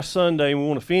Sunday, and we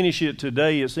want to finish it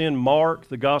today. It's in Mark,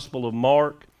 the Gospel of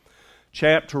Mark,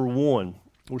 chapter 1.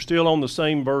 We're still on the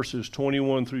same verses,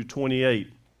 21 through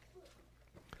 28.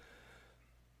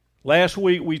 Last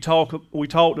week we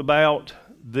talked about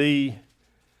the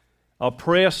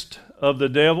oppressed of the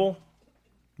devil.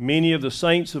 Many of the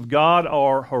saints of God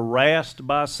are harassed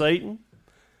by Satan.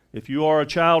 If you are a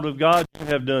child of God, you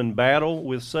have done battle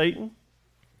with Satan.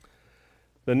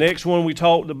 The next one we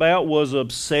talked about was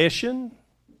obsession.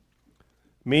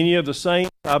 Many of the saints,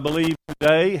 I believe,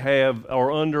 today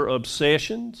are under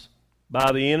obsessions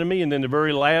by the enemy. And then the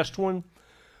very last one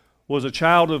was a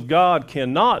child of God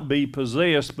cannot be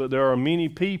possessed, but there are many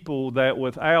people that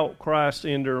without Christ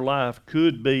in their life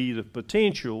could be the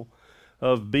potential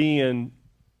of being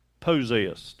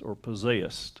possessed or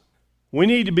possessed. We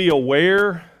need to be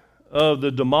aware of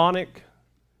the demonic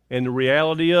and the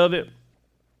reality of it.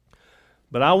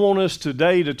 But I want us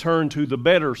today to turn to the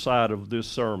better side of this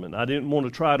sermon. I didn't want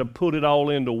to try to put it all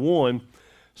into one.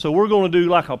 So we're going to do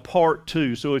like a part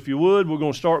two. So if you would, we're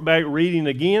going to start back reading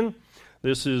again.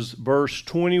 This is verse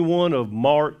 21 of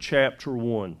Mark chapter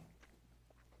 1.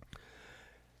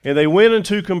 And they went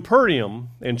into Capernaum,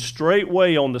 and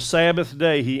straightway on the Sabbath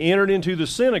day he entered into the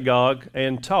synagogue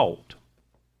and taught.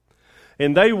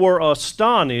 And they were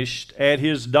astonished at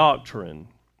his doctrine,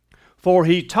 for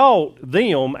he taught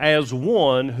them as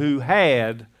one who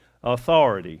had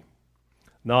authority,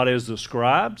 not as the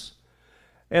scribes.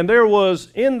 And there was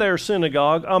in their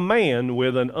synagogue a man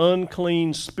with an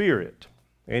unclean spirit.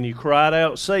 And he cried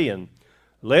out, saying,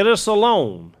 Let us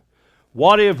alone.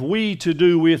 What have we to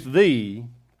do with thee,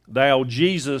 thou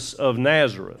Jesus of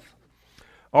Nazareth?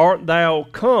 Art thou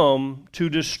come to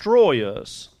destroy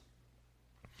us?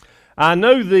 I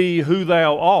know thee who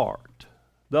thou art,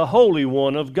 the Holy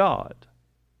One of God.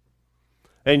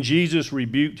 And Jesus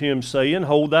rebuked him, saying,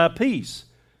 Hold thy peace,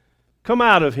 come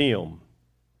out of him.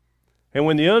 And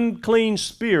when the unclean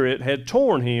spirit had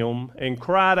torn him and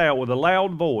cried out with a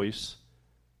loud voice,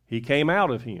 he came out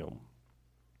of him.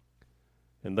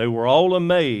 And they were all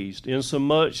amazed,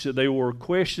 insomuch that they were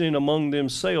questioning among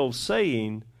themselves,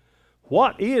 saying,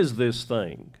 What is this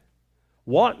thing?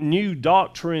 What new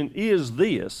doctrine is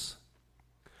this?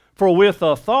 For with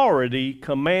authority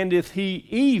commandeth he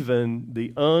even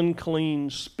the unclean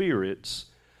spirits,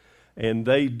 and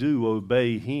they do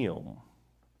obey him.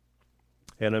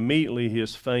 And immediately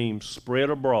his fame spread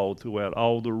abroad throughout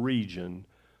all the region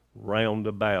round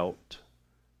about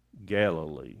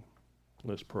Galilee.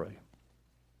 Let's pray.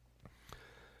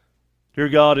 Dear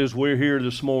God, as we're here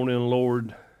this morning,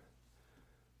 Lord,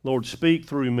 speak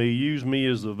through me. Use me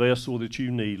as the vessel that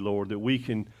you need, Lord, that we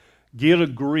can get a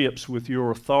grips with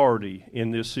your authority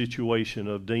in this situation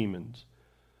of demons.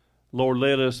 Lord,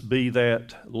 let us be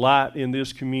that light in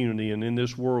this community and in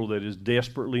this world that is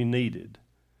desperately needed,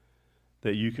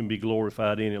 that you can be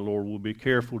glorified in it, Lord. We'll be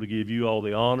careful to give you all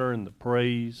the honor and the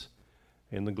praise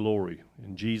and the glory.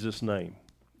 In Jesus' name,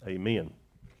 amen.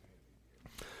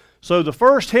 So the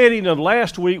first heading of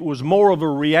last week was more of a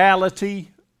reality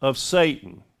of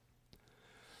Satan.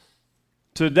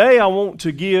 Today I want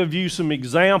to give you some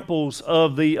examples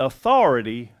of the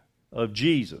authority of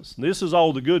Jesus. This is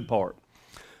all the good part.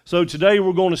 So today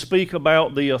we're going to speak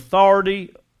about the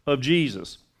authority of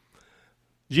Jesus.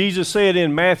 Jesus said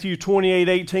in Matthew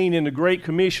 28:18 in the Great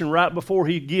Commission, right before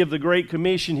he gave the Great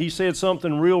Commission, he said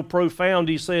something real profound.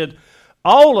 He said,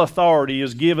 All authority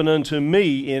is given unto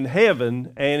me in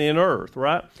heaven and in earth,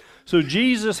 right? So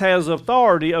Jesus has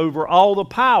authority over all the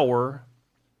power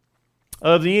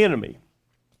of the enemy.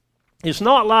 It's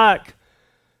not like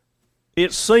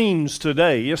it seems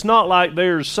today. It's not like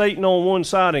there's Satan on one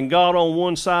side and God on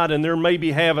one side, and they're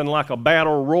maybe having like a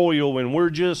battle royal and we're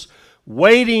just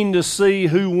waiting to see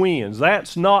who wins.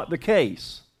 That's not the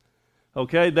case.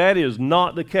 Okay, that is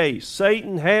not the case.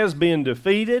 Satan has been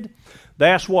defeated.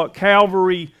 That's what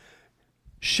Calvary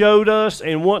showed us,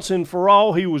 and once and for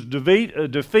all, he was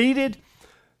defeated.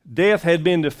 Death had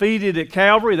been defeated at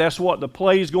Calvary. That's what the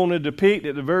play is going to depict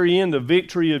at the very end, the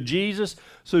victory of Jesus.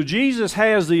 So Jesus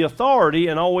has the authority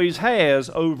and always has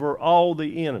over all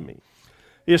the enemy.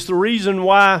 It's the reason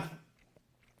why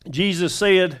Jesus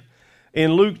said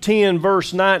in Luke 10,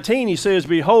 verse 19, he says,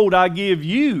 Behold, I give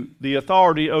you the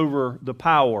authority over the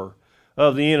power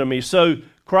of the enemy. So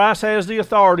Christ has the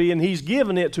authority, and he's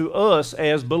given it to us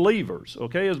as believers,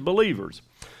 okay, as believers.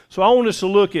 So I want us to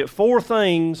look at four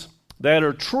things that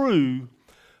are true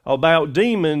about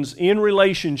demons in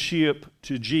relationship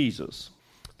to Jesus.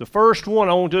 The first one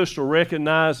I want us to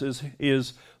recognize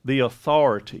is the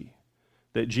authority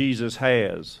that Jesus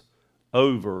has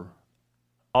over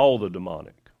all the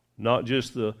demonic. Not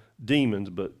just the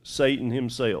demons, but Satan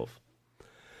himself.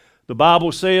 The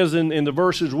Bible says in the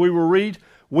verses we will read,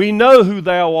 we know who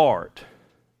thou art,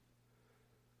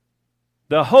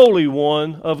 the Holy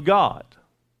One of God.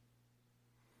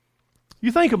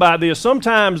 You think about this,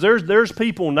 sometimes there's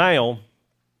people now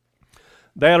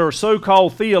that are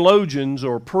so-called theologians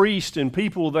or priests and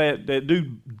people that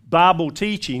do Bible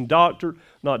teaching,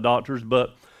 not doctors,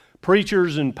 but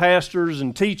preachers and pastors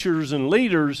and teachers and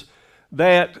leaders,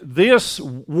 that this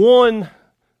one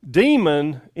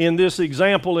demon in this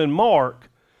example in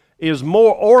Mark is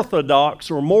more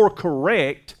orthodox or more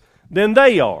correct than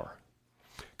they are.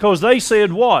 Because they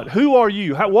said what? Who are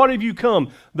you? What have you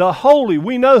come? The Holy,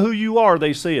 we know who you are,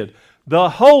 they said. The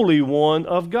Holy One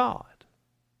of God.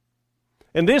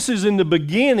 And this is in the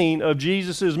beginning of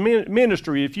Jesus'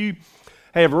 ministry. If you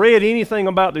have read anything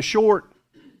about the short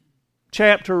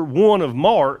chapter 1 of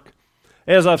Mark,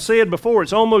 as I've said before,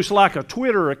 it's almost like a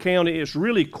Twitter account. It's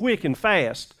really quick and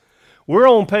fast. We're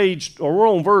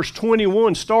on verse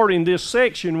 21, starting this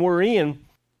section we're in.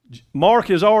 Mark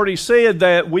has already said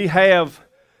that we have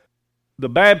the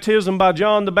baptism by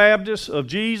John the Baptist of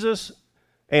Jesus,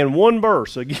 and one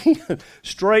verse, again,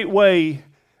 straightway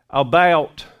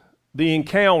about the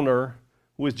encounter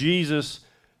with Jesus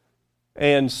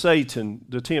and Satan,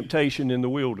 the temptation in the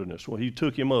wilderness. Well, he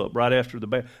took him up right after the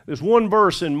baptism. There's one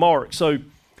verse in Mark. So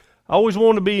I always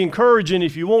want to be encouraging,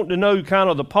 if you want to know kind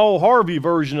of the Paul Harvey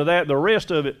version of that, the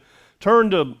rest of it, turn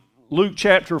to Luke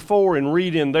chapter 4 and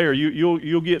read in there.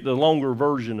 You'll get the longer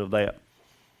version of that.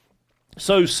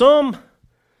 So some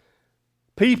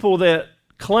people that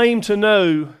claim to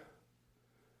know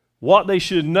what they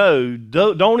should know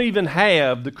don't even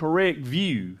have the correct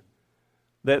view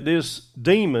that this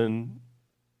demon,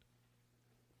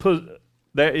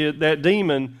 that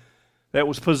demon that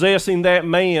was possessing that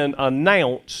man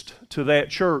announced to that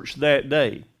church that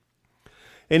day.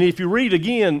 And if you read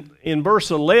again in verse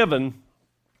 11,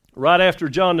 right after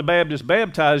John the Baptist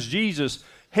baptized Jesus,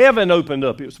 heaven opened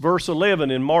up. It's verse 11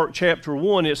 in Mark chapter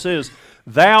 1. It says,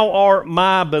 "Thou art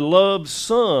my beloved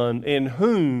Son, in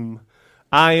whom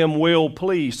I am well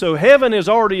pleased." So heaven has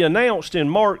already announced in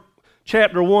Mark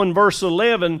chapter 1, verse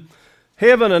 11,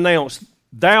 heaven announced,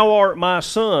 "Thou art my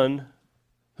Son,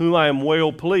 whom I am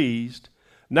well pleased."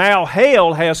 Now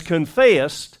hell has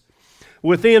confessed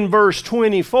within verse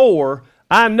 24,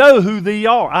 "I know who thee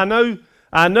are. I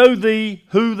know thee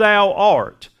who thou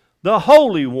art, the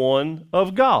Holy One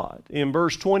of God," in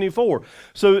verse 24.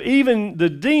 So even the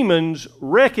demons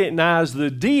recognize the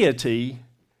deity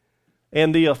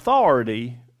and the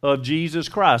authority of Jesus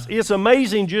Christ. It's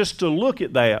amazing just to look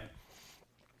at that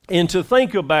and to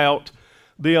think about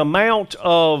the amount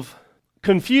of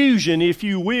confusion, if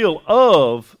you will,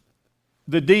 of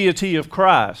the deity of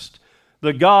Christ,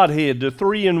 the Godhead, the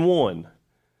three in one.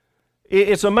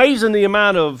 It's amazing the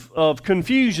amount of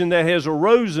confusion that has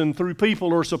arisen through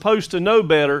people who are supposed to know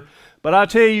better. But I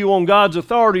tell you on God's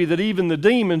authority that even the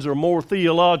demons are more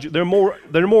theological.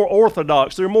 They're more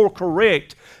orthodox. They're more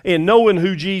correct in knowing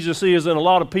who Jesus is than a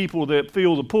lot of people that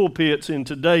fill the pulpits in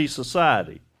today's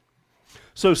society.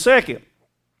 So second,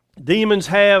 demons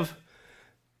have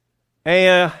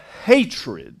a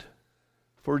hatred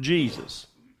for Jesus.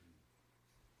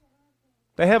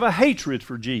 They have a hatred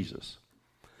for Jesus.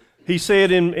 He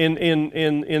said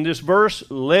in this verse,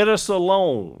 "Let us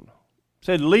alone." He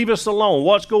said, "Leave us alone."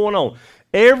 What's going on?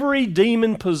 Every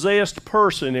demon-possessed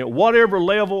person, at whatever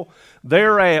level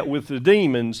they're at with the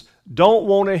demons, don't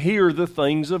want to hear the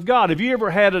things of God. Have you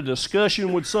ever had a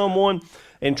discussion with someone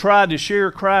and tried to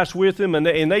share Christ with them, and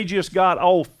they just got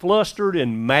all flustered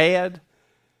and mad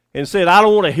and said, "I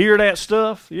don't want to hear that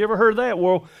stuff"? You ever heard that?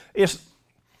 Well,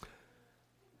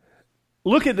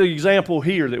 look at the example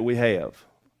here that we have.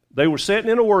 They were sitting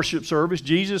in a worship service.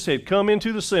 Jesus had come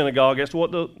into the synagogue. That's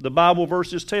what the Bible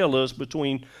verses tell us,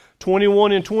 between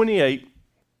 21 and 28.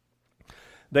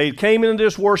 They came into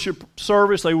this worship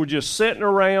service. They were just sitting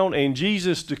around, and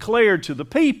Jesus declared to the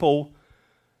people,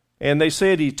 and they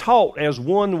said he taught as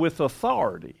one with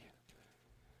authority.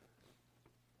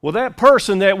 Well, that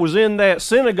person that was in that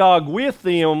synagogue with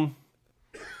them,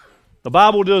 the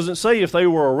Bible doesn't say if they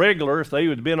were a regular, if they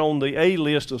had been on the A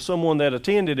list of someone that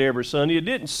attended every Sunday. It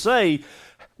didn't say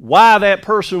why that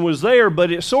person was there,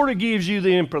 but it sort of gives you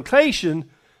the implication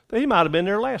that he might have been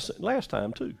there last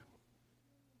time too.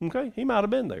 Okay? He might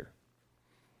have been there.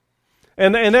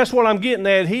 And that's what I'm getting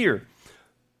at here.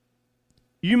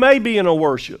 You may be in a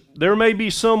worship. There may be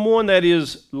someone that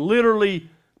is literally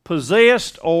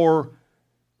possessed or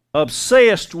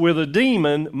obsessed with a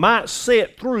demon, might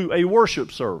sit through a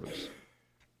worship service.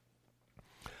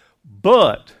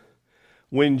 But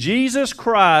when Jesus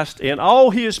Christ in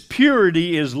all his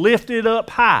purity is lifted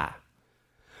up high,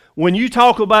 When you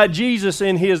talk about Jesus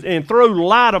and throw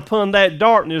light upon that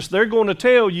darkness, they're going to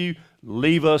tell you,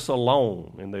 leave us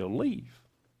alone. And they'll leave.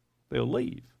 They'll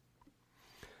leave.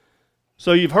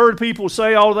 So you've heard people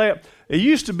say all that. It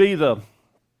used to be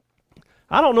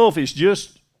I don't know if it's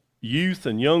just youth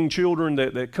and young children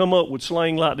that come up with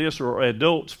slang like this, or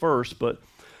adults first, but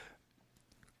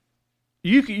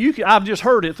I've just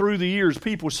heard it through the years,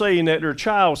 people saying that their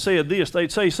child said this.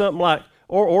 They'd say something like,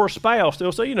 or a spouse,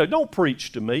 they'll say, don't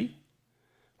preach to me.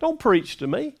 Don't preach to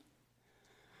me.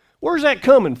 Where's that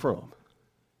coming from?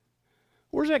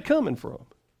 Where's that coming from?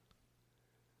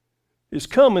 It's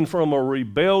coming from a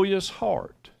rebellious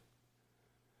heart.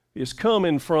 It's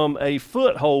coming from a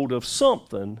foothold of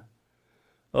something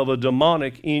of a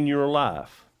demonic in your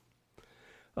life.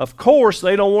 Of course,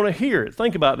 they don't want to hear it.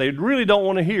 Think about it. They really don't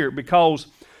want to hear it because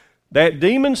that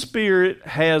demon spirit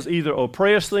has either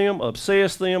oppressed them,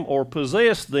 obsessed them, or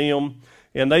possessed them,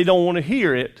 and they don't want to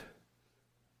hear it.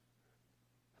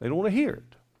 They don't want to hear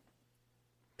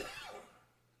it.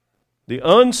 The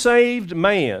unsaved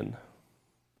man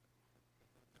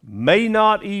may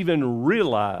not even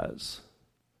realize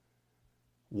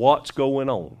what's going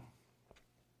on.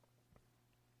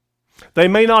 They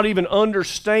may not even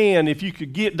understand. If you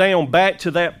could get down back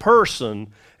to that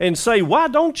person and say, why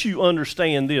don't you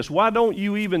understand this? Why don't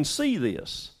you even see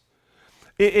this?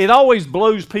 It always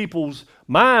blows people's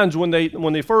minds when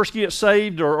they first get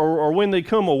saved or when they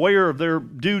come aware of their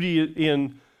duty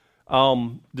in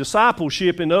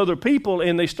discipleship in other people,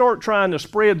 and they start trying to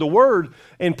spread the word,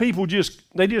 and people just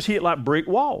hit like brick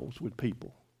walls with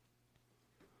people.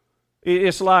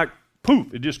 It's like,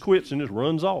 poof, it just quits and just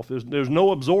runs off. There's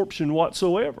no absorption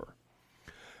whatsoever.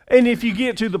 And if you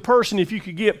get to the person, if you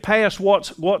could get past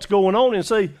what's going on and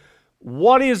say,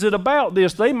 what is it about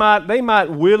this? They might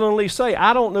willingly say,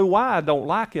 I don't know why I don't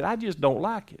like it. I just don't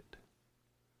like it.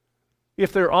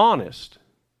 If they're honest.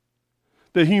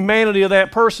 The humanity of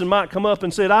that person might come up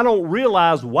and say, I don't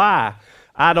realize why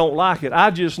I don't like it. I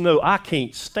just know I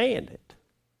can't stand it.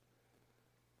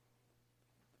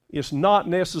 It's not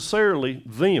necessarily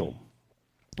them.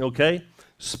 Okay?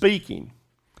 Speaking.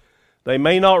 They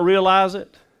may not realize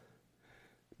it,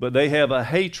 but they have a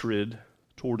hatred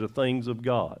toward the things of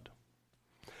God.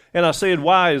 And I said,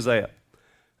 why is that?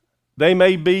 They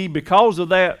may be, because of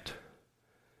that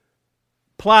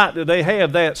plight that they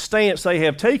have, that stance they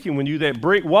have taken with you, that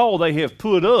brick wall they have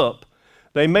put up,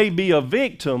 they may be a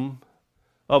victim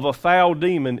of a foul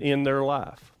demon in their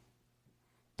life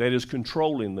that is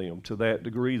controlling them to that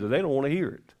degree that they don't want to hear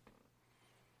it.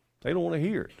 They don't want to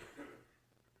hear it.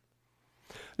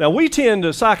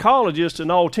 Now, psychologists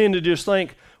and all tend to just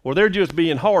think, well, they're just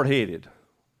being hard-headed.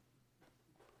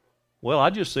 Well,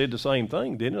 I just said the same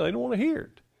thing, didn't I? They don't want to hear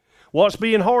it. What's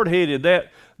being hard-headed?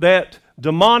 That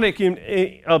demonic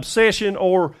obsession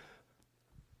or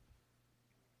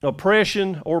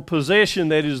oppression or possession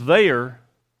that is there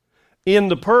in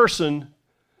the person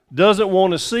doesn't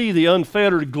want to see the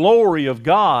unfettered glory of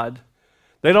God.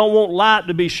 They don't want light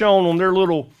to be shown on their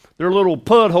little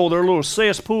pud hole, their little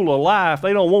cesspool of life.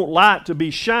 They don't want light to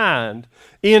be shined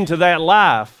into that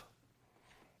life.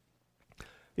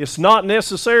 It's not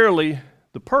necessarily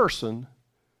the person,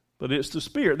 but it's the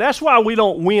spirit. That's why we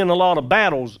don't win a lot of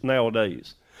battles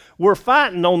nowadays. We're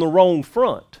fighting on the wrong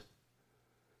front.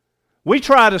 We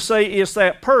try to say it's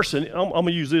that person. I'm going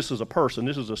to use this as a person.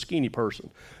 This is a skinny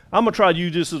person. I'm going to try to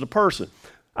use this as a person.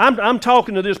 I'm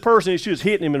talking to this person. It's just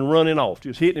hitting him and running off.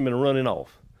 Just hitting him and running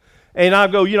off. And I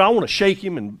go, I want to shake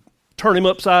him and turn him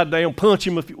upside down, punch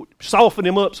him, soften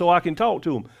him up so I can talk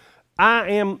to him. I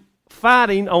am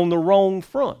fighting on the wrong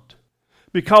front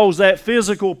because that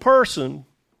physical person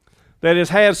that has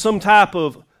had some type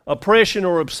of oppression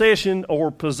or obsession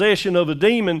or possession of a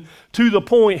demon to the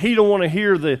point he don't want to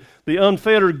hear the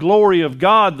unfettered glory of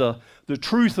God, the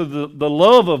truth of the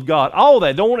love of God, all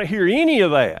that, don't want to hear any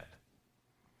of that,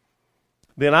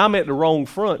 then I'm at the wrong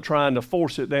front trying to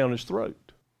force it down his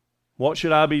throat. What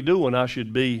should I be doing? I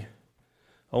should be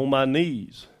on my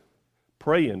knees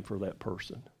praying for that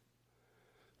person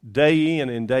day in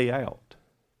and day out.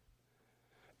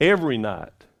 Every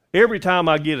night, every time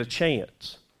I get a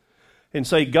chance, and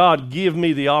say, God, give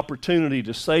me the opportunity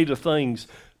to say the things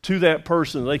to that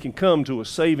person they can come to a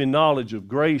saving knowledge of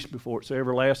grace before it's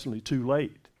everlastingly too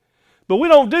late. But we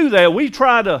don't do that. We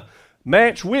try to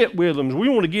match wit with them. We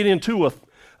want to get into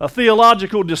a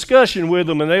theological discussion with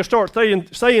them, and they start saying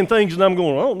things, and I'm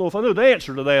going, I don't know if I know the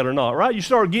answer to that or not, right? You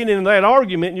start getting into that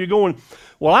argument, and you're going,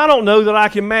 well, I don't know that I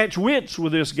can match wits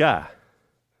with this guy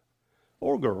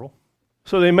or girl.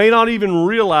 So they may not even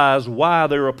realize why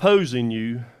they're opposing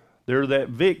you. They're that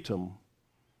victim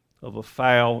of a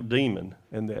foul demon,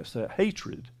 and that's that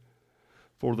hatred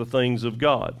for the things of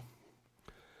God.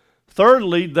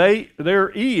 Thirdly,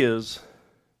 there is,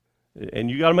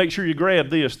 and you got to make sure you grab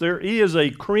this, there is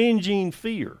a cringing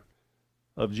fear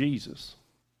of Jesus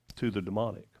to the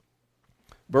demonic.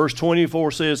 Verse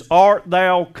 24 says, "Art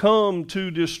thou come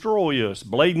to destroy us?"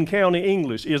 Bladen County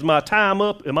English. Is my time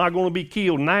up? Am I going to be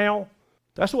killed now?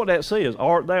 That's what that says.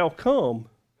 Art thou come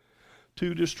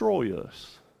to destroy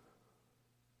us?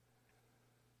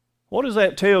 What does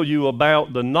that tell you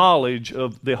about the knowledge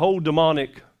of the whole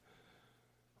demonic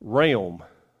realm?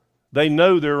 They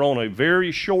know they're on a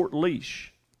very short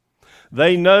leash.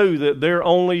 They know that they're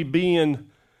only being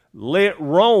let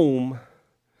roam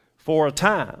for a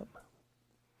time,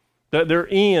 that their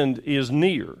end is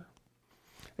near.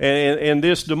 And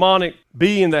this demonic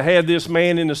being that had this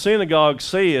man in the synagogue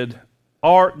said,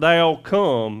 "Art thou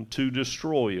come to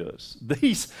destroy us?"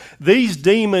 These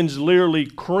demons literally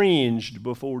cringed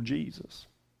before Jesus.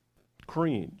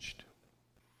 Cringed.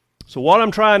 So what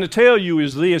I'm trying to tell you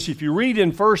is this. If you read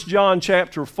in 1 John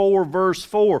chapter 4, verse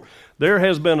 4, there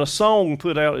has been a song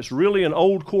put out. It's really an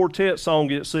old quartet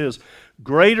song. It says,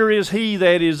 "Greater is he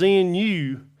that is in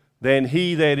you than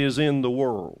he that is in the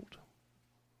world."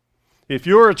 If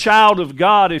you're a child of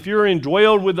God, if you're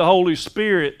indwelled with the Holy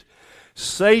Spirit,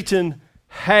 Satan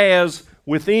has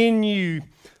within you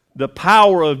the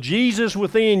power of Jesus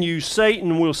within you.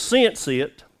 Satan will sense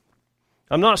it.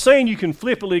 I'm not saying you can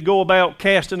flippantly go about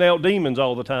casting out demons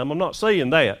all the time. I'm not saying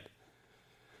that.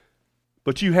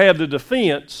 But you have the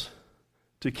defense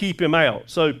to keep him out.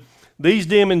 So these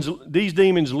demons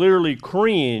literally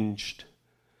cringed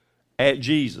at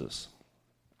Jesus.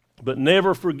 But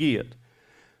never forget,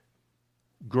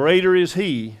 greater is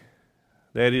he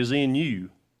that is in you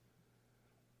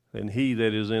than he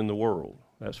that is in the world.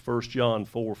 That's 1 John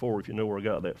 4:4, if you know where I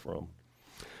got that from.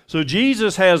 So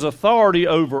Jesus has authority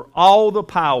over all the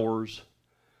powers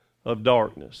of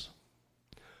darkness.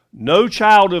 No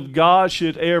child of God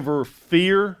should ever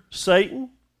fear Satan.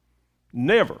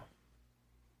 Never.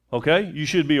 Okay? You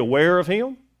should be aware of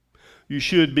him. You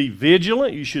should be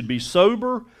vigilant. You should be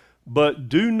sober. But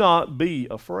do not be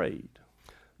afraid.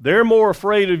 They're more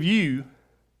afraid of you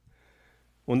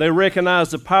when they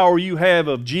recognize the power you have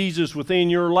of Jesus within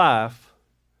your life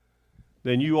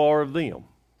than you are of them.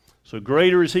 So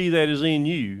greater is he that is in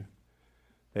you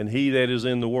than he that is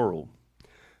in the world.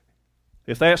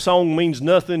 If that song means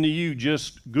nothing to you,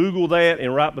 just Google that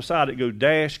and right beside it go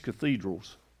Dash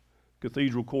Cathedrals.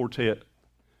 Cathedral Quartet.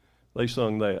 They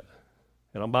sung that.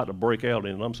 And I'm about to break out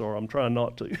in it. I'm sorry, I'm trying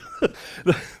not to.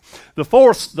 The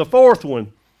fourth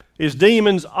one is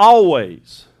demons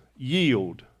always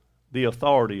yield the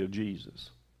authority of Jesus.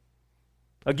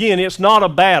 Again, it's not a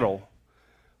battle.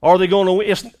 Are they going to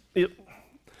win?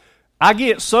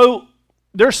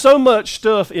 There's so much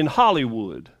stuff in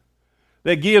Hollywood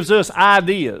that gives us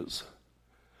ideas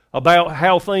about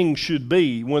how things should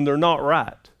be when they're not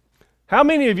right. How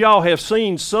many of y'all have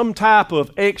seen some type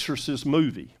of exorcist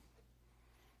movie?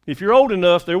 If you're old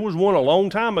enough, there was one a long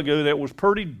time ago that was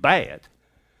pretty bad.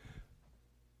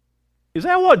 Is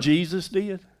that what Jesus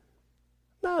did?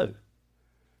 No.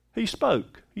 He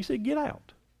spoke. He said, "Get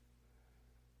out."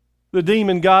 The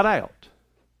demon got out.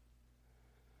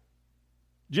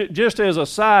 Just as a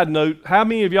side note, how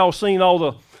many of y'all seen all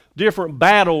the different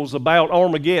battles about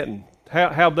Armageddon?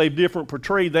 How they've different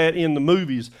portrayed that in the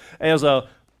movies as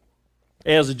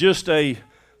just a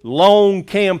long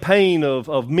campaign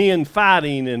of men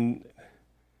fighting, and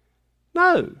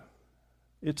no,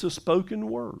 it's a spoken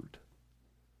word.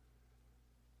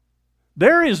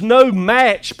 There is no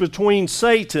match between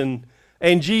Satan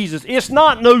and Jesus. It's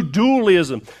not no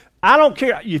dualism. I don't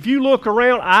care. If you look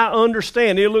around, I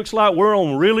understand. It looks like we're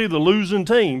on really the losing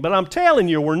team, but I'm telling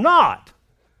you, we're not.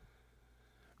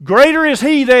 Greater is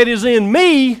he that is in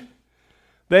me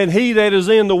than he that is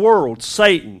in the world,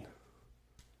 Satan.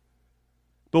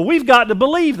 But we've got to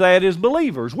believe that as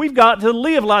believers. We've got to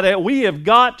live like that. We have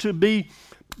got to be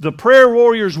the prayer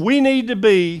warriors we need to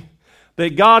be,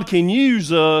 that God can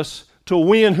use us to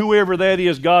win whoever that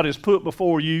is God has put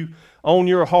before you on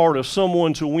your heart of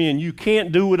someone to win. You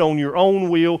can't do it on your own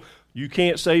will. You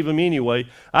can't save them anyway.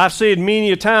 I've said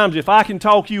many a times, if I can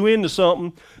talk you into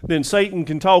something, then Satan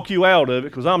can talk you out of it,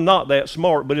 because I'm not that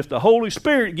smart. But if the Holy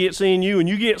Spirit gets in you and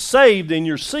you get saved, then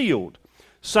you're sealed.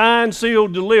 Signed,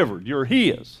 sealed, delivered. You're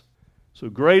his. So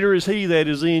greater is he that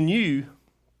is in you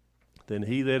than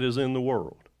he that is in the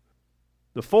world.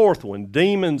 The fourth one,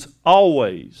 demons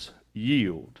always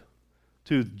yield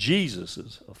to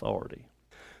Jesus' authority.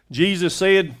 Jesus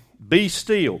said, "Be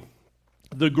still."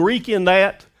 The Greek in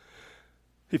that,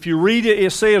 if you read it,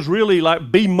 it says really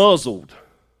like be muzzled.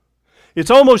 It's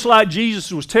almost like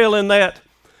Jesus was telling that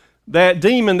that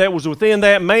demon that was within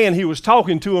that man, he was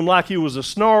talking to him like he was a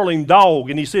snarling dog,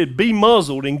 and he said, "Be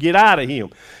muzzled and get out of him."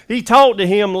 He talked to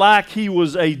him like he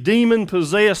was a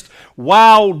demon-possessed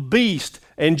wild beast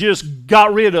and just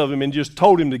got rid of him and just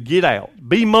told him to get out.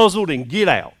 Be muzzled and get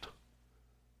out.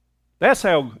 That's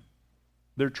how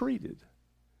they're treated.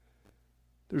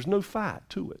 There's no fight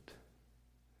to it.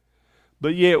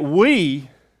 But yet we,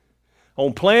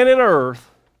 on planet Earth,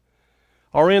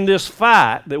 are in this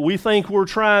fight that we think we're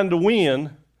trying to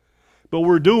win, but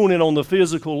we're doing it on the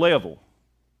physical level.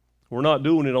 We're not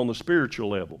doing it on the spiritual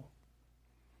level.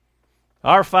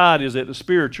 Our fight is at the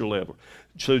spiritual level.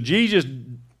 So Jesus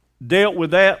dealt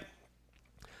with that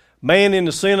man in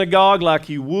the synagogue like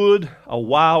he would a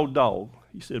wild dog.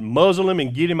 He said, muzzle him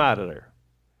and get him out of there.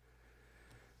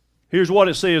 Here's what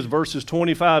it says, verses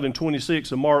 25 and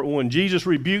 26 of Mark 1. Jesus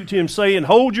rebuked him, saying,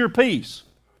 "Hold your peace."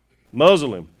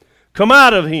 Muzzle him. "Come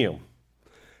out of him."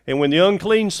 And when the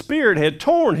unclean spirit had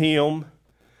torn him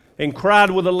and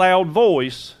cried with a loud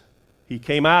voice, he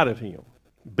came out of him.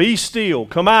 "Be still,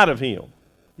 come out of him."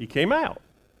 He came out.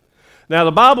 Now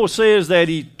the Bible says that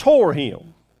he tore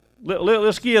him.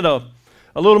 Let's get a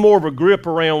little more of a grip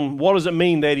around what does it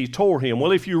mean that he tore him.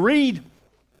 Well, if you read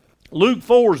Luke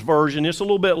 4's version, it's a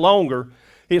little bit longer.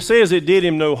 It says it did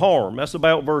him no harm. That's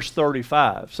about verse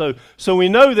 35. So we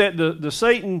know that the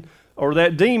Satan or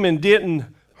that demon didn't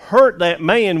hurt that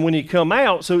man when he come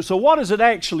out. So what does it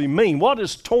actually mean? What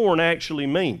does torn actually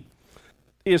mean?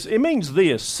 It means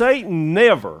this: Satan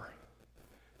never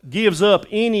gives up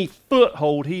any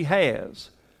foothold he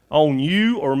has on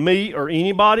you or me or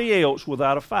anybody else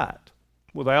without a fight.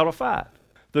 Without a fight.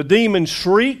 The demon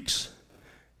shrieks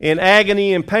in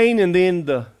agony and pain, and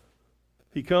then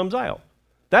he comes out.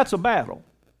 That's a battle.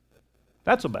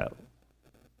 That's a battle.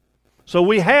 So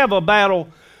we have a battle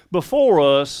before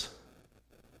us,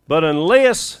 but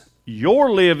unless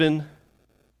you're living,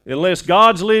 unless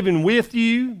God's living with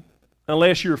you,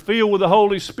 unless you're filled with the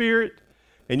Holy Spirit,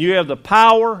 and you have the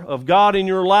power of God in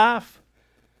your life,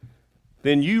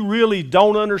 then you really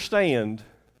don't understand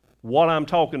what I'm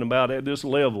talking about at this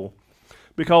level,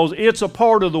 because it's a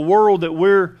part of the world that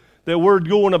we're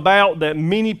going about that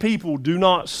many people do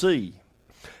not see.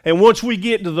 And once we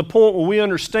get to the point where we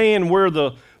understand where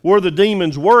the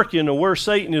demon's working or where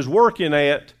Satan is working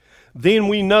at, then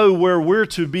we know where we're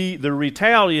to be the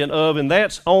retaliant of, and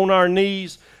that's on our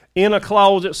knees, in a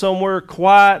closet somewhere,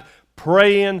 quiet,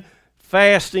 praying,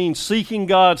 fasting, seeking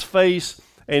God's face,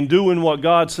 and doing what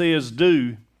God says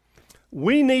do.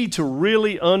 We need to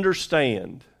really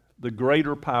understand the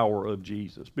greater power of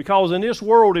Jesus. Because in this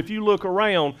world, if you look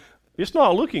around, it's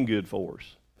not looking good for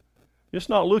us. It's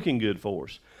not looking good for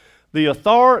us. The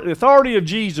authority of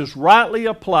Jesus, rightly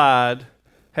applied,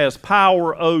 has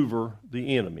power over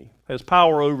the enemy. Has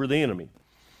power over the enemy.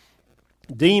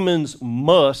 Demons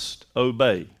must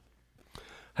obey.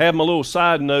 I have my little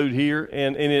side note here,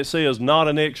 and it says, not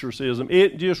an exorcism.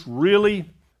 It just really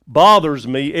bothers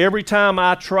me every time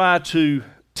I try to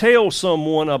tell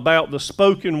someone about the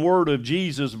spoken word of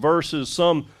Jesus versus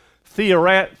some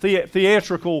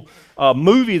theatrical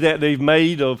movie that they've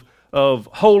made of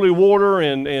holy water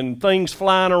and things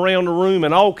flying around the room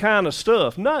and all kind of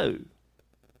stuff. No.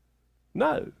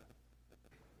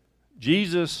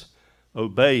 Jesus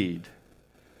obeyed.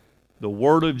 The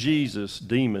word of Jesus,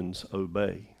 demons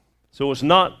obey. So it's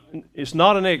not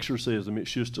an exorcism,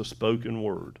 it's just a spoken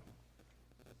word.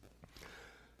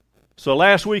 So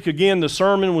last week, again, the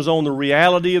sermon was on the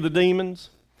reality of the demons.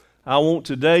 I want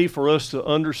today for us to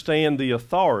understand the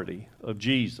authority of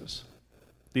Jesus.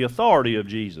 The authority of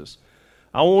Jesus.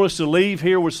 I want us to leave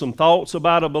here with some thoughts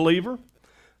about a believer,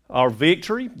 our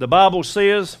victory. The Bible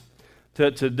says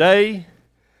that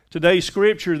today's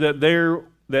scripture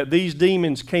that these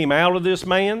demons came out of this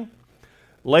man.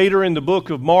 Later in the book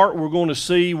of Mark, we're going to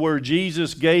see where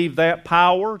Jesus gave that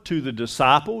power to the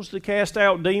disciples to cast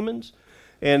out demons.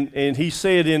 And he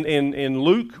said in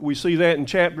Luke, we see that in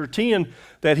chapter 10,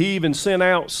 that he even sent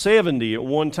out 70 at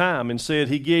one time and said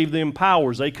he gave them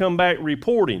powers. They come back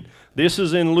reporting. This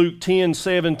is in Luke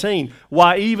 10:17.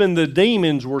 Why even the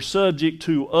demons were subject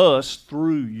to us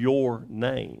through your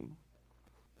name.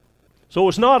 So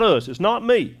it's not us, it's not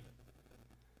me.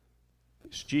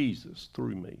 It's Jesus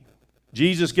through me.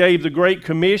 Jesus gave the Great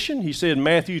Commission. He said in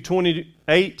Matthew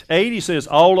 28:8, he says,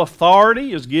 all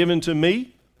authority is given to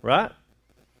me, right?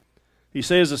 He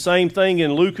says the same thing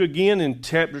in Luke again in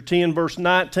chapter 10, verse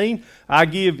 19. I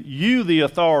give you the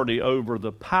authority over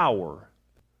the power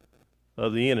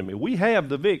of the enemy. We have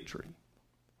the victory.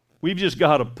 We've just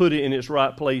got to put it in its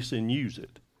right place and use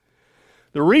it.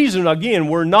 The reason, again,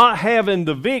 we're not having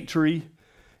the victory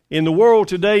in the world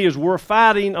today is we're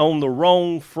fighting on the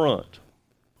wrong front.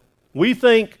 We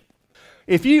think,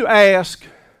 if you ask,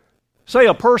 say,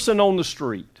 a person on the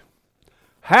street,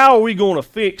 how are we going to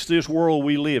fix this world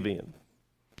we live in?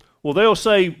 Well, they'll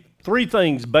say three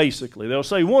things basically. They'll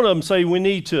say, one of them say we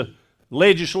need to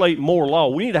legislate more law.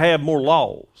 We need to have more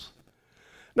laws.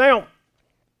 Now,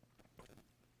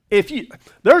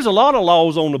 there's a lot of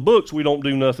laws on the books we don't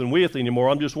do nothing with anymore.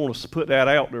 I just want to put that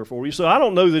out there for you. So I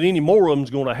don't know that any more of them is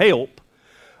going to help.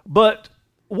 But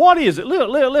what is it?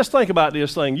 Let's think about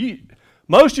this thing.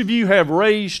 Most of you have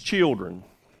raised children.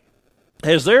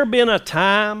 Has there been a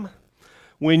time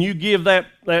when you give that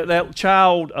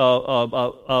child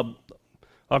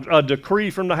a decree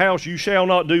from the house, you shall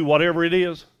not do whatever it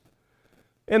is?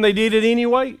 And they did it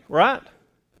anyway, right?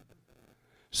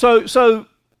 So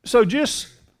just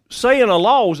saying a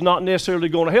law is not necessarily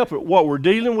going to help it. What we're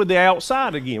dealing with the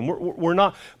outside again. We're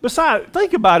not. Besides,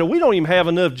 think about it. We don't even have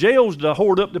enough jails to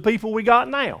hoard up the people we got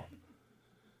now.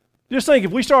 Just think,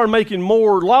 if we started making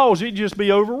more laws, it'd just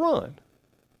be overrun.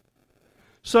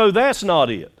 So that's not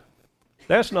it.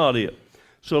 That's not it.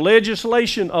 So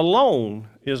legislation alone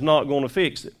is not going to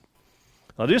fix it.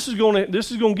 Now this is going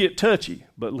to get touchy,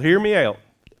 but hear me out.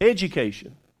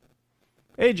 Education.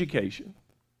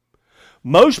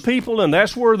 Most people, and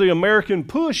that's where the American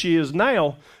push is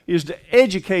now, is to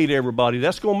educate everybody.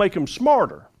 That's going to make them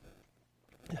smarter.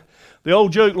 The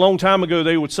old joke a long time ago,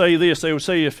 they would say this. They would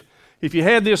say, if you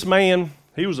had this man,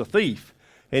 he was a thief,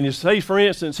 and you say, for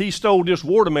instance, he stole this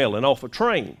watermelon off a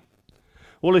train.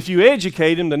 Well, if you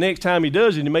educate him, the next time he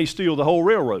does it, he may steal the whole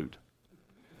railroad.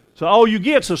 So all you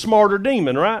get's a smarter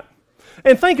demon, right?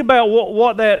 And think about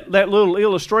what that little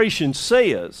illustration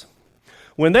says.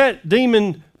 When that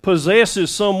demon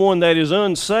possesses someone that is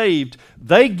unsaved,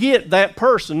 they get that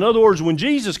person. In other words, when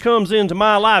Jesus comes into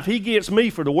my life, he gets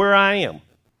me for to where I am.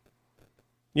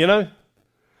 You know?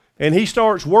 And he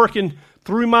starts working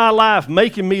through my life,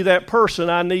 making me that person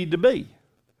I need to be.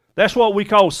 That's what we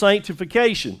call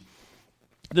sanctification.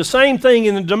 The same thing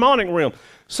in the demonic realm.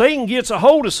 Satan gets a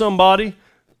hold of somebody.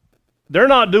 They're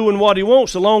not doing what he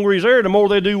wants. The longer he's there, the more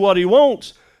they do what he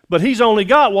wants. But he's only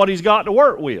got what he's got to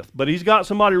work with. But he's got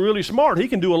somebody really smart. He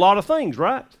can do a lot of things,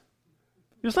 right?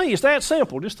 Just think, it's that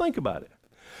simple. Just think about it.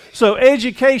 So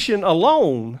education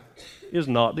alone is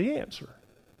not the answer.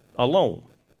 Alone.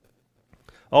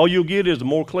 All you'll get is a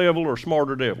more clever or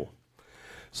smarter devil.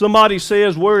 Somebody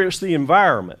says, where it's the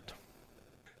environment.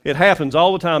 It happens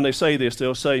all the time. They say this.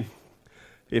 They'll say,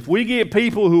 if we get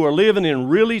people who are living in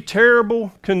really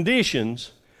terrible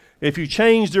conditions, if you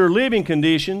change their living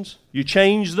conditions, you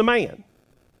change the man.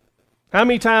 How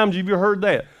many times have you heard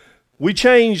that? We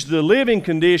change the living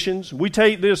conditions. We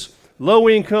take this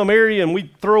low-income area and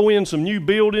we throw in some new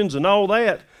buildings and all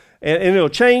that, and it'll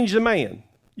change the man.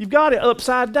 You've got it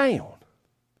upside down.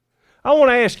 I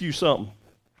want to ask you something.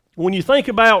 When you think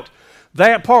about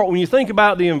that part, when you think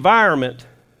about the environment,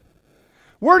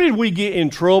 where did we get in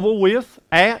trouble with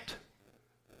at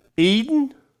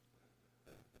Eden?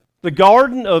 The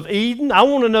Garden of Eden. I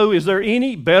want to know, is there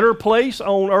any better place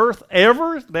on earth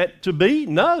ever that to be?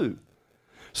 No.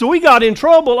 So we got in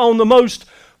trouble on the most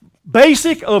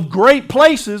basic of great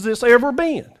places that's ever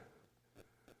been.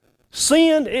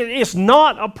 Sin, it's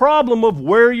not a problem of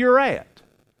where you're at.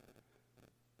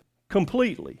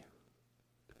 Completely.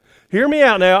 Hear me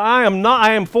out now.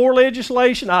 I am for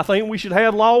legislation. I think we should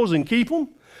have laws and keep them.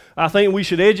 I think we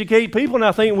should educate people, and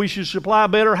I think we should supply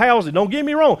better housing. Don't get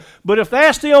me wrong. But if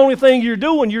that's the only thing you're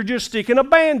doing, you're just sticking a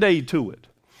Band-Aid to it.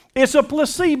 It's a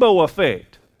placebo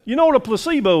effect. You know what a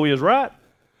placebo is, right?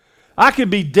 I could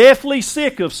be deathly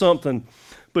sick of something,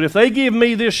 but if they give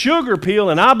me this sugar pill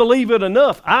and I believe it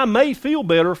enough, I may feel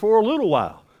better for a little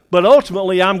while. But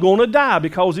ultimately, I'm going to die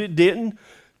because it didn't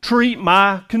treat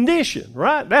my condition,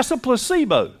 right? That's a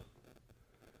placebo.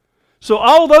 So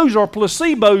all those are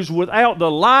placebos without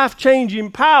the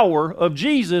life-changing power of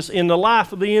Jesus in the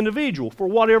life of the individual for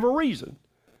whatever reason.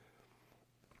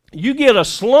 You get a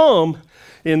slum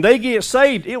and they get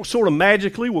saved, it sort of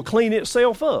magically will clean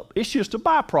itself up. It's just a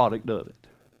byproduct of it.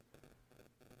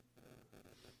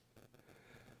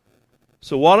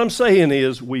 So what I'm saying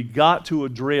is we got to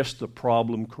address the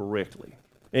problem correctly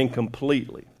and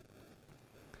completely.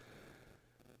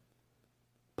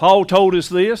 Paul told us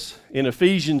this in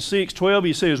Ephesians 6:12.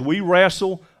 He says, we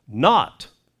wrestle not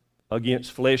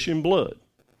against flesh and blood.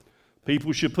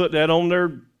 People should put that on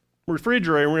their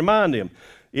refrigerator and remind them,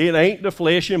 it ain't the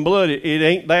flesh and blood. It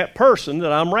ain't that person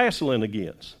that I'm wrestling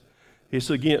against. It's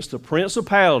against the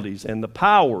principalities and the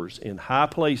powers in high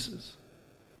places.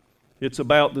 It's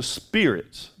about the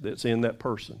spirits that's in that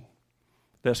person.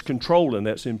 that's controlling,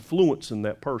 that's influencing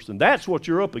that person. That's what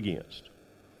you're up against.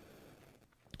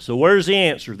 So where's the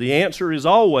answer? The answer is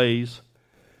always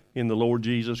in the Lord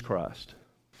Jesus Christ.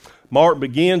 Mark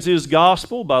begins his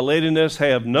gospel by letting us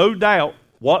have no doubt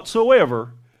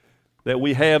whatsoever that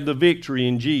we have the victory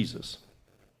in Jesus.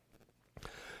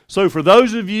 So for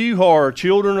those of you who are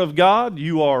children of God,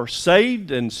 you are saved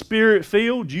and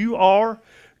Spirit-filled, you are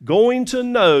going to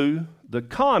know the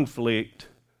conflict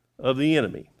of the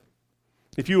enemy.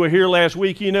 If you were here last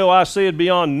week, you know I said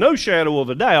beyond no shadow of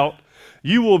a doubt,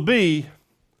 you will be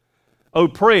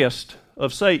oppressed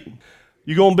of Satan.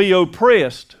 You're going to be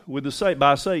oppressed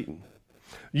by Satan.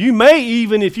 You may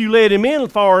even, if you let him in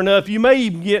far enough, you may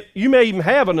even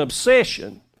have an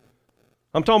obsession.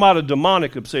 I'm talking about a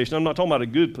demonic obsession. I'm not talking about a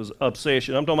good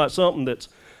obsession. I'm talking about something that's,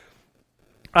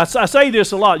 I say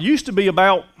this a lot. It used to be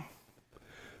about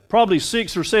probably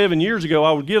 6 or 7 years ago,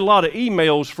 I would get a lot of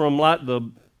emails from like the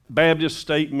Baptist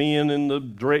state men and the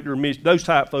director of mission, those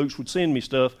type folks would send me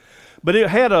stuff. But it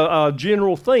had a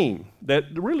general theme that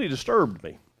really disturbed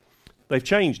me. They've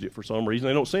changed it for some reason.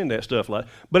 They don't send that stuff like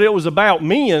that. But it was about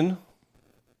men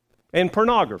and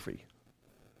pornography.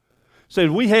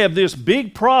 Said we have this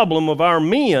big problem of our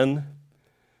men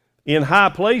in high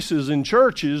places in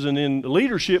churches and in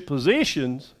leadership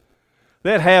positions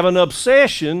that have an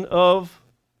obsession of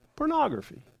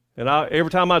pornography. And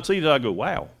every time I'd see it, I'd go,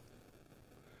 wow.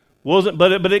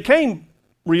 But it came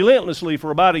relentlessly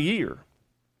for about a year.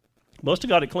 Must have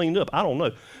got it cleaned up. I don't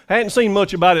know. Hadn't seen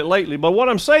much about it lately. But what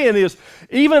I'm saying is,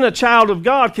 even a child of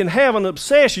God can have an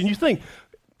obsession. You think,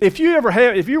 if you're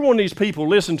one of these people,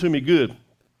 listen to me good.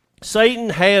 Satan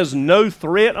has no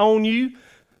threat on you.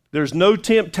 There's no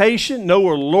temptation,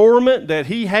 no allurement that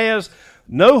he has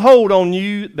no hold on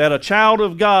you that a child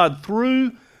of God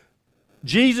through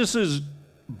Jesus'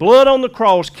 blood on the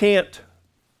cross can't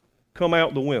come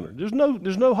out the winner. There's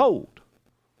no hold.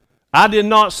 I did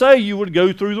not say you would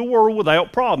go through the world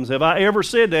without problems. Have I ever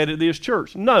said that at this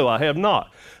church? No, I have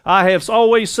not. I have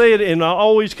always said, and I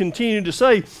always continue to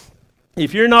say,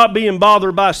 if you're not being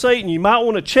bothered by Satan, you might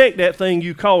want to check that thing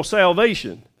you call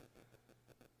salvation.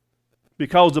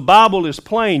 Because the Bible is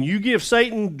plain. You give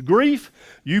Satan grief,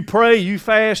 you pray, you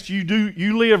fast, you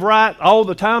live right all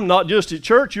the time, not just at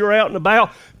church. You're out and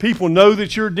about. People know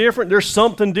that you're different. There's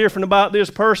something different about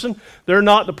this person. They're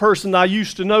not the person I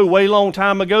used to know way long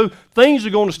time ago. Things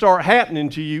are going to start happening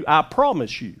to you, I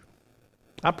promise you.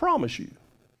 I promise you.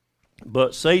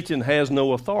 But Satan has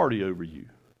no authority over you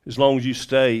as long as you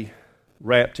stay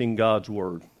wrapped in God's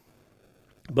Word.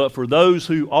 But for those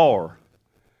who are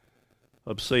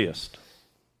obsessed,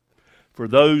 for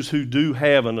those who do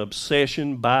have an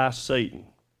obsession by Satan,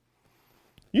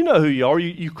 you know who you are.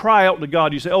 You cry out to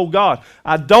God. You say, oh God,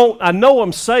 I know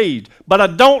I'm saved, but I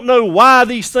don't know why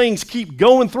these things keep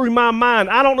going through my mind.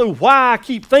 I don't know why I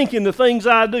keep thinking the things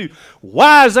I do.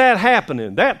 Why is that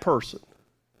happening? That person.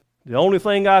 The only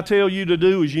thing I tell you to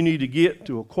do is you need to get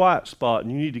to a quiet spot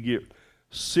and you need to get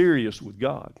serious with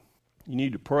God. You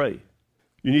need to pray.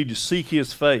 You need to seek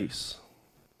His face.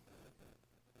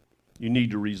 You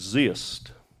need to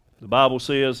resist. The Bible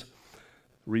says,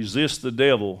 resist the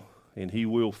devil and he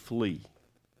will flee.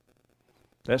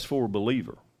 That's for a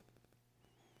believer.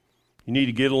 You need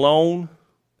to get alone,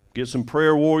 get some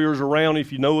prayer warriors around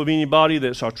if you know of anybody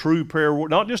that's a true prayer warrior,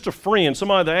 not just a friend,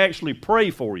 somebody that actually pray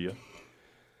for you,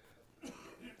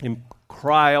 and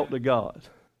cry out to God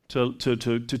to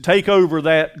take over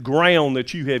that ground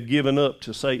that you have given up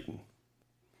to Satan,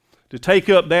 to take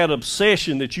up that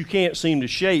obsession that you can't seem to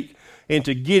shake and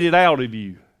to get it out of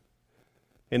you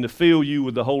and to fill you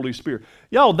with the Holy Spirit.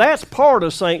 Y'all, that's part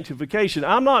of sanctification.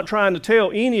 I'm not trying to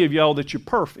tell any of y'all that you're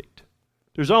perfect.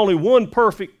 There's only one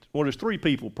perfect, well, there's three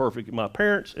people perfect, my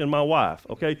parents and my wife,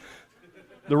 okay?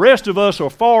 The rest of us are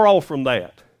far off from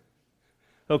that.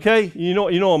 Okay? You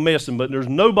know I'm messing, but there's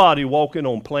nobody walking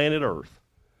on planet Earth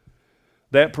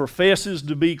that professes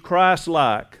to be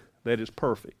Christ-like that is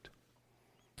perfect.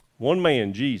 One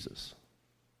man, Jesus.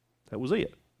 That was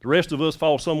it. The rest of us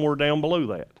fall somewhere down below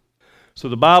that. So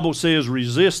the Bible says,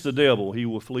 resist the devil, he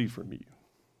will flee from you.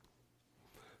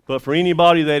 But for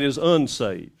anybody that is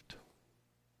unsaved,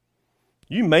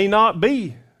 you may not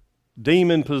be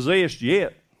demon-possessed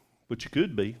yet, but you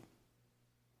could be.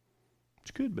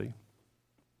 You could be.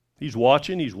 He's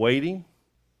watching, he's waiting.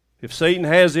 If Satan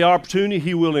has the opportunity,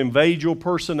 he will invade your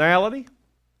personality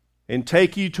and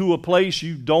take you to a place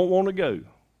you don't want to go.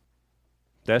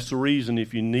 That's the reason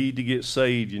if you need to get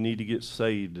saved, you need to get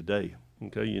saved today.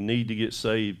 Okay, you need to get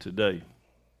saved today.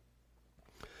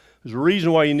 There's a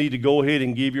reason why you need to go ahead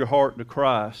and give your heart to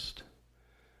Christ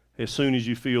as soon as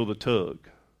you feel the tug.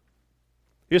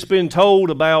 It's been told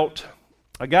about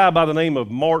a guy by the name of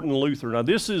Martin Luther. Now,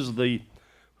 this is the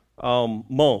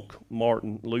monk,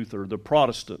 Martin Luther, the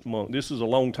Protestant monk. This is a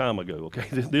long time ago, okay?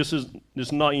 This is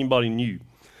not anybody new.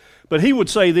 But he would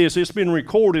say this, it's been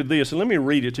recorded this, and let me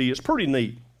read it to you. It's pretty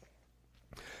neat.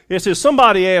 It says,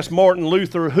 somebody asked Martin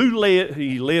Luther,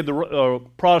 he led the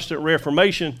Protestant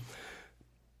Reformation,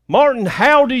 Martin,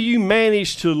 how do you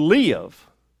manage to live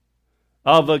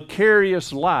a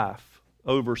vicarious life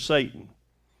over Satan?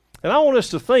 And I want us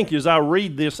to think as I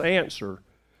read this answer,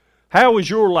 how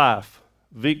is your life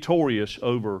victorious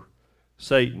over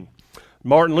Satan?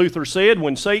 Martin Luther said,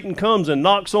 when Satan comes and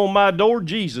knocks on my door,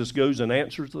 Jesus goes and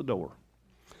answers the door.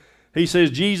 He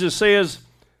says,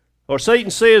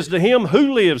 Satan says to him,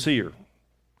 who lives here?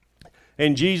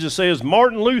 And Jesus says,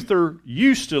 Martin Luther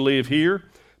used to live here,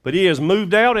 but he has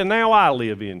moved out and now I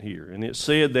live in here. And it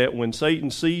said that when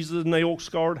Satan sees the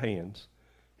nail-scarred hands,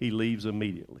 he leaves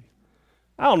immediately.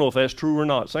 I don't know if that's true or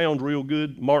not. Sounds real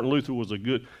good. Martin Luther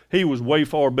he was way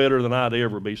far better than I'd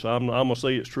ever be, so I'm going to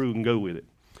say it's true and go with it.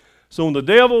 So when the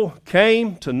devil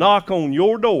came to knock on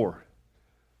your door,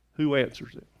 who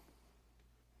answers it?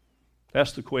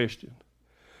 That's the question.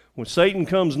 When Satan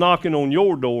comes knocking on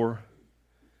your door,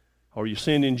 are you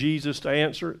sending Jesus to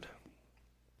answer it?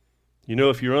 You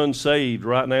know, if you're unsaved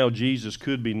right now, Jesus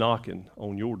could be knocking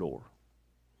on your door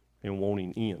and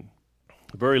wanting in.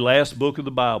 The very last book of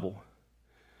the Bible,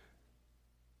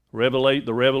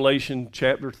 the Revelation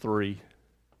chapter 3,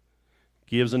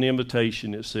 gives an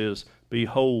invitation. It says,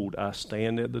 behold, I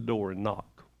stand at the door and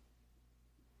knock.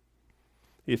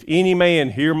 If any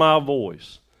man hear my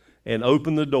voice and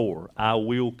open the door, I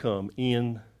will come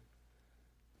in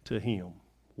to him.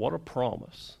 What a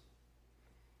promise.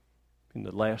 In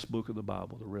the last book of the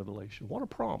Bible, the Revelation. What a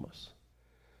promise.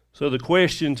 So the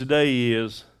question today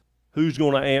is, who's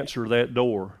going to answer that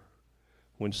door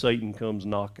when Satan comes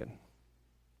knocking?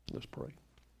 Let's pray.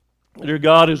 Dear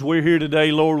God, as we're here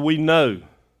today, Lord, we know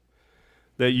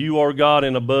that you are God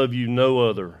and above you no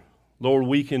other. Lord,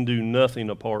 we can do nothing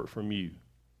apart from you.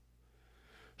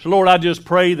 So, Lord, I just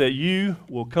pray that you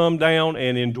will come down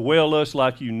and indwell us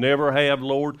like you never have,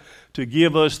 Lord, to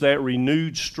give us that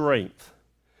renewed strength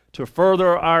to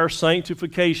further our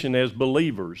sanctification as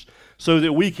believers so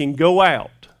that we can go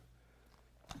out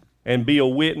and be a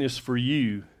witness for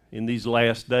you in these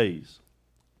last days.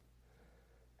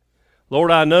 Lord,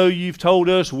 I know you've told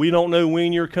us we don't know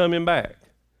when you're coming back.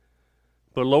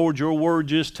 But Lord, your word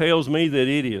just tells me that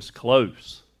it is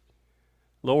close.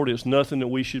 Lord, it's nothing that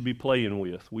we should be playing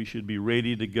with. We should be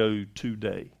ready to go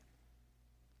today.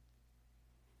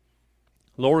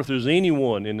 Lord, if there's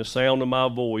anyone in the sound of my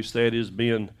voice that has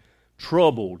been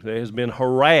troubled, that has been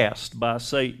harassed by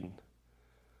Satan,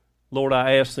 Lord,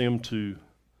 I ask them to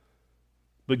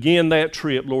begin that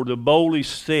trip, Lord, to boldly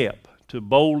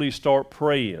start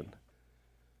praying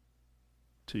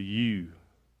to you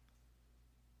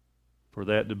for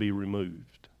that to be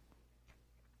removed.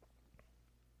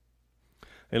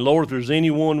 And Lord, if there's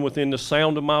anyone within the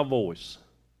sound of my voice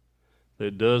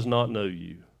that does not know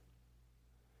you,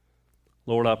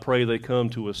 Lord, I pray they come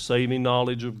to a saving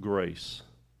knowledge of grace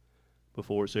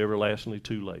before it's everlastingly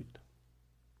too late.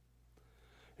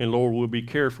 And Lord, we'll be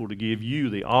careful to give you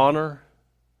the honor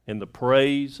and the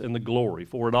praise and the glory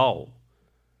for it all.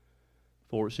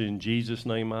 For it's in Jesus'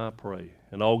 name I pray.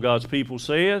 And all God's people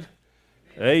said,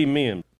 Amen.